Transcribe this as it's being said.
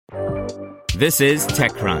This is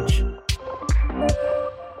TechCrunch.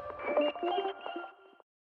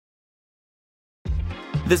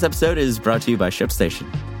 This episode is brought to you by ShipStation.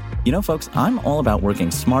 You know, folks, I'm all about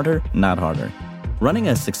working smarter, not harder. Running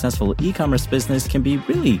a successful e-commerce business can be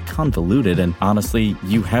really convoluted, and honestly,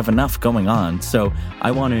 you have enough going on, so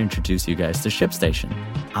I want to introduce you guys to ShipStation.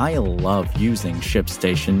 I love using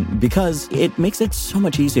ShipStation because it makes it so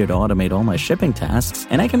much easier to automate all my shipping tasks,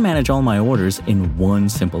 and I can manage all my orders in one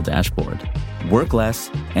simple dashboard. Work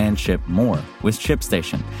less and ship more with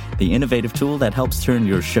ShipStation, the innovative tool that helps turn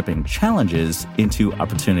your shipping challenges into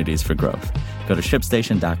opportunities for growth. Go to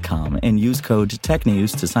ShipStation.com and use code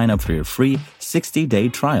TechNews to sign up for your free 60-day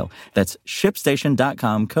trial. That's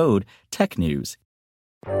ShipStation.com, code TechNews.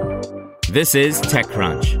 This is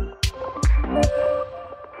TechCrunch.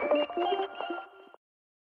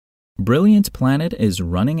 Brilliant Planet is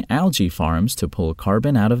running algae farms to pull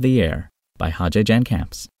carbon out of the air by Hajay Jan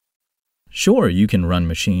Camps. Sure, you can run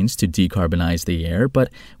machines to decarbonize the air, but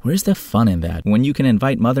where's the fun in that when you can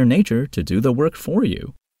invite Mother Nature to do the work for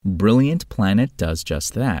you? Brilliant Planet does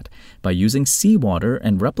just that. By using seawater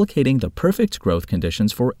and replicating the perfect growth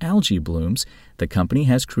conditions for algae blooms, the company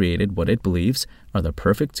has created what it believes are the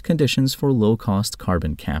perfect conditions for low-cost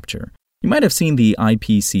carbon capture. You might have seen the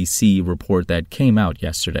IPCC report that came out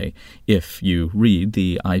yesterday. If you read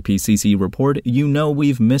the IPCC report, you know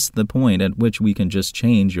we've missed the point at which we can just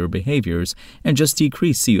change your behaviors and just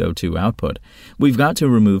decrease CO2 output. We've got to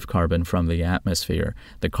remove carbon from the atmosphere,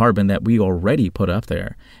 the carbon that we already put up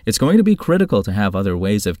there. It's going to be critical to have other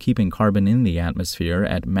ways of keeping carbon in the atmosphere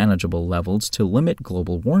at manageable levels to limit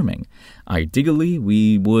global warming. Ideally,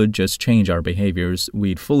 we would just change our behaviors.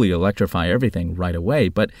 We'd fully electrify everything right away,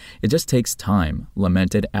 but it just takes time,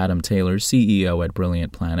 lamented Adam Taylor, CEO at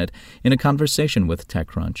Brilliant Planet, in a conversation with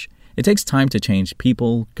TechCrunch. It takes time to change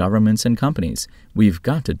people, governments, and companies. We've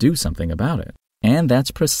got to do something about it. And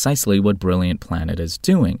that's precisely what Brilliant Planet is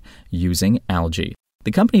doing, using algae. The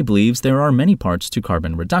company believes there are many parts to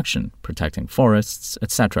carbon reduction, protecting forests,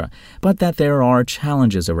 etc., but that there are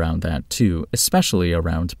challenges around that too, especially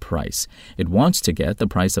around price. It wants to get the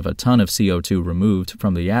price of a ton of CO2 removed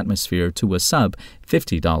from the atmosphere to a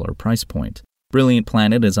sub-$50 price point. Brilliant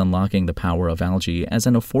Planet is unlocking the power of algae as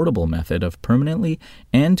an affordable method of permanently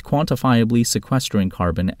and quantifiably sequestering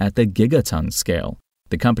carbon at the gigaton scale.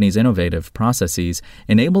 The company's innovative processes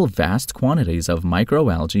enable vast quantities of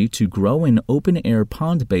microalgae to grow in open-air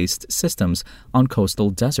pond-based systems on coastal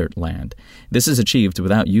desert land. This is achieved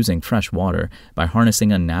without using fresh water by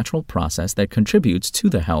harnessing a natural process that contributes to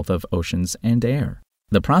the health of oceans and air.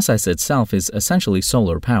 The process itself is essentially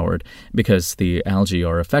solar-powered because the algae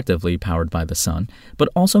are effectively powered by the sun, but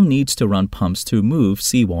also needs to run pumps to move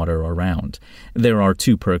seawater around. There are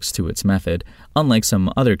two perks to its method. Unlike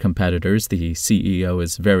some other competitors the CEO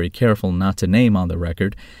is very careful not to name on the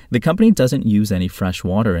record, the company doesn't use any fresh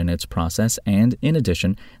water in its process, and in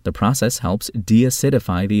addition, the process helps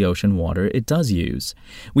deacidify the ocean water it does use.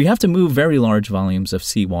 We have to move very large volumes of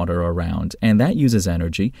seawater around, and that uses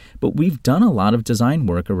energy, but we've done a lot of design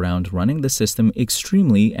work around running the system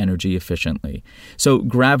extremely energy efficiently. So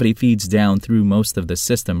gravity feeds down through most of the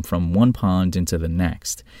system from one pond into the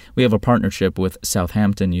next. We have a partnership with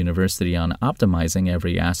Southampton University on optimizing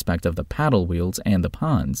every aspect of the paddle wheels and the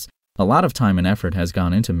ponds. A lot of time and effort has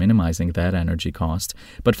gone into minimizing that energy cost,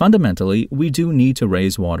 but fundamentally, we do need to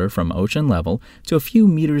raise water from ocean level to a few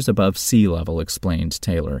meters above sea level, explained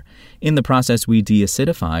Taylor. In the process, we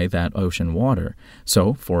deacidify that ocean water.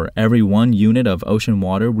 So, for every 1 unit of ocean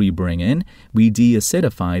water we bring in, we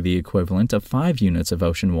deacidify the equivalent of 5 units of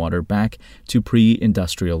ocean water back to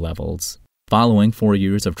pre-industrial levels. Following 4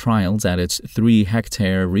 years of trials at its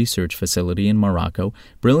 3-hectare research facility in Morocco,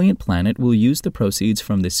 Brilliant Planet will use the proceeds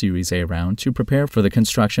from the Series A round to prepare for the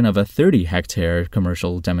construction of a 30-hectare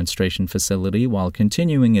commercial demonstration facility while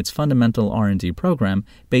continuing its fundamental R&D program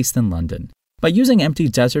based in London. By using empty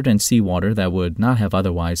desert and seawater that would not have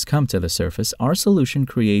otherwise come to the surface, our solution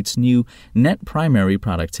creates new net primary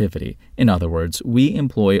productivity. In other words, we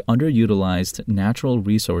employ underutilized natural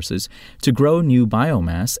resources to grow new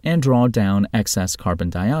biomass and draw down excess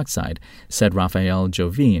carbon dioxide, said Raphael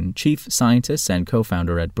Jovin, chief scientist and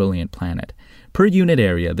co-founder at Brilliant Planet. Per unit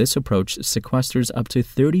area, this approach sequesters up to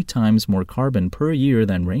 30 times more carbon per year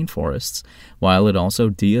than rainforests, while it also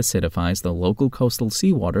deacidifies the local coastal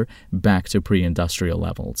seawater back to pre-industrial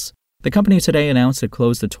levels. The company today announced it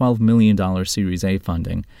closed a $12 million Series A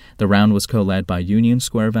funding. The round was co-led by Union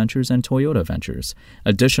Square Ventures and Toyota Ventures.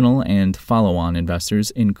 Additional and follow-on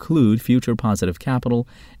investors include Future Positive Capital,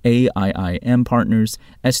 AIIM Partners,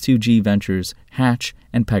 S2G Ventures, Hatch,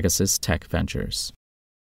 and Pegasus Tech Ventures.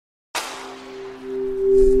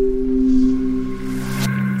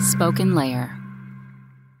 spoken layer.